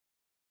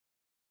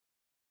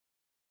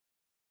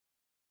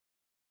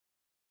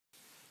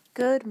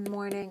Good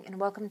morning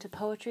and welcome to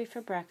Poetry for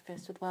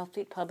Breakfast with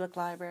Wellfleet Public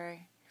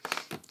Library.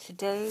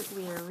 Today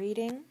we are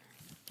reading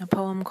a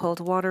poem called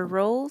Water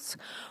Rolls,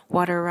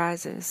 Water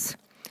Rises.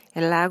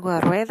 El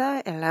Agua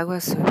Rueda, El Agua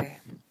Sube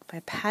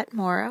by Pat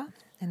Mora,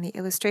 and the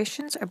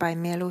illustrations are by So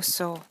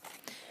Meilo.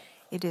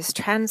 It is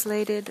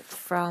translated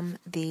from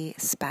the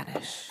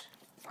Spanish.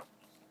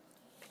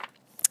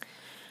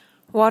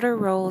 Water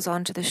rolls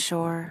onto the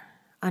shore,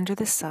 under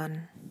the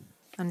sun,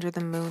 under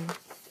the moon.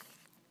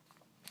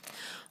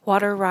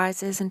 Water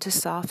rises into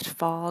soft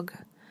fog,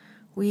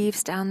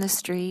 weaves down the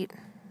street,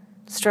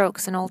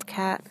 strokes an old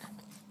cat.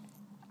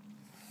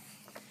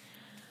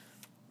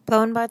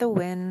 Blown by the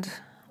wind,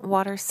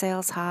 water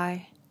sails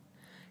high.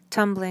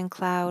 Tumbling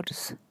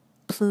clouds,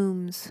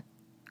 plumes,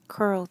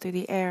 curl through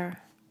the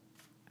air.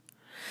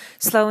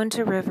 Slow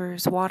into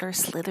rivers, water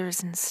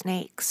slithers and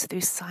snakes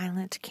through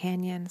silent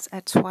canyons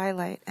at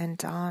twilight and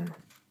dawn.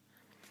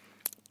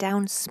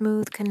 Down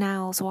smooth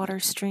canals, water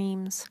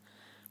streams,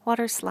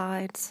 water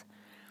slides,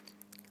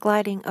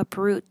 gliding up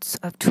roots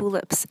of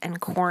tulips and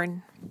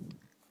corn.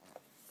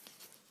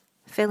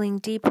 Filling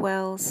deep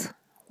wells,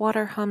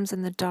 water hums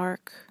in the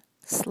dark,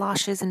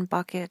 sloshes in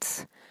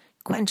buckets,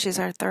 quenches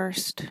our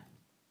thirst.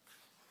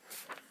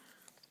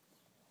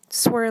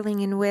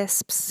 Swirling in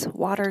wisps,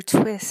 water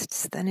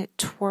twists, then it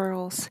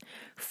twirls.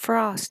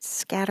 Frost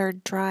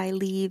scattered dry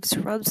leaves,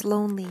 rubs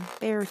lonely,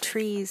 bare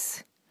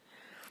trees.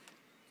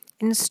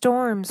 In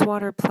storms,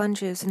 water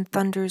plunges in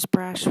thunder's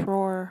brash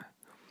roar,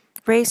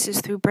 races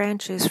through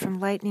branches from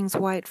lightning's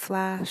white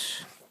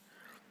flash.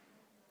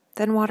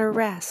 Then water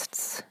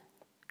rests,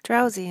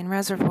 drowsy in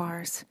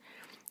reservoirs.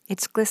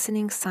 Its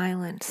glistening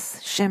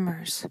silence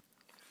shimmers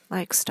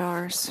like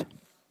stars.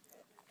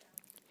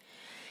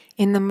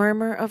 In the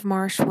murmur of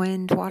marsh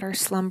wind, water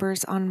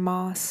slumbers on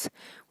moss,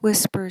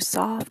 whispers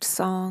soft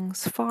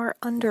songs far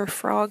under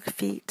frog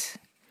feet.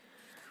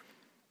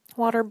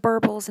 Water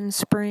burbles in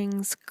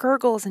springs,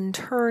 gurgles and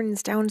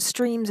turns down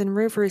streams and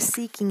rivers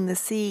seeking the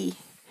sea.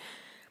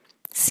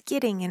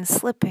 Skidding and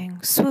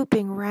slipping,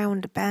 swooping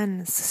round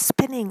bends,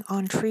 spinning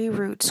on tree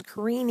roots,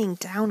 careening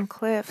down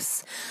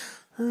cliffs,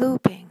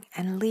 looping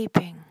and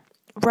leaping,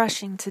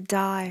 rushing to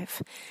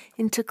dive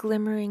into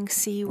glimmering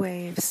sea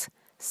waves,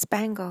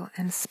 spangle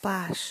and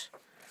splash.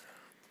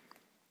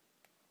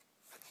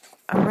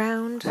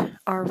 Around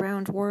our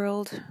round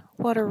world,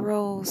 water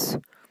rolls,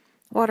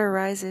 water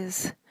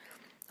rises,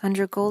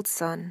 under gold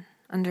sun,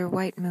 under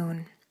white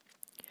moon.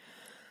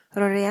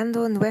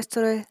 Rodeando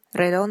nuestro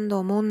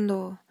redondo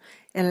mundo,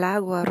 el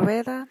agua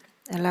rueda,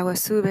 el agua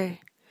sube,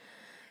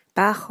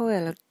 bajo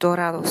el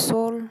dorado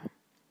sol,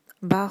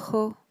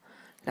 bajo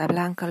la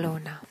blanca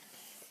luna.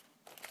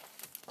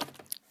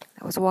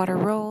 That was Water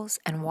Rolls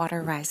and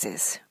Water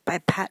Rises by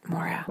Pat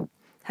Mora.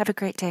 Have a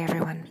great day,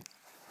 everyone.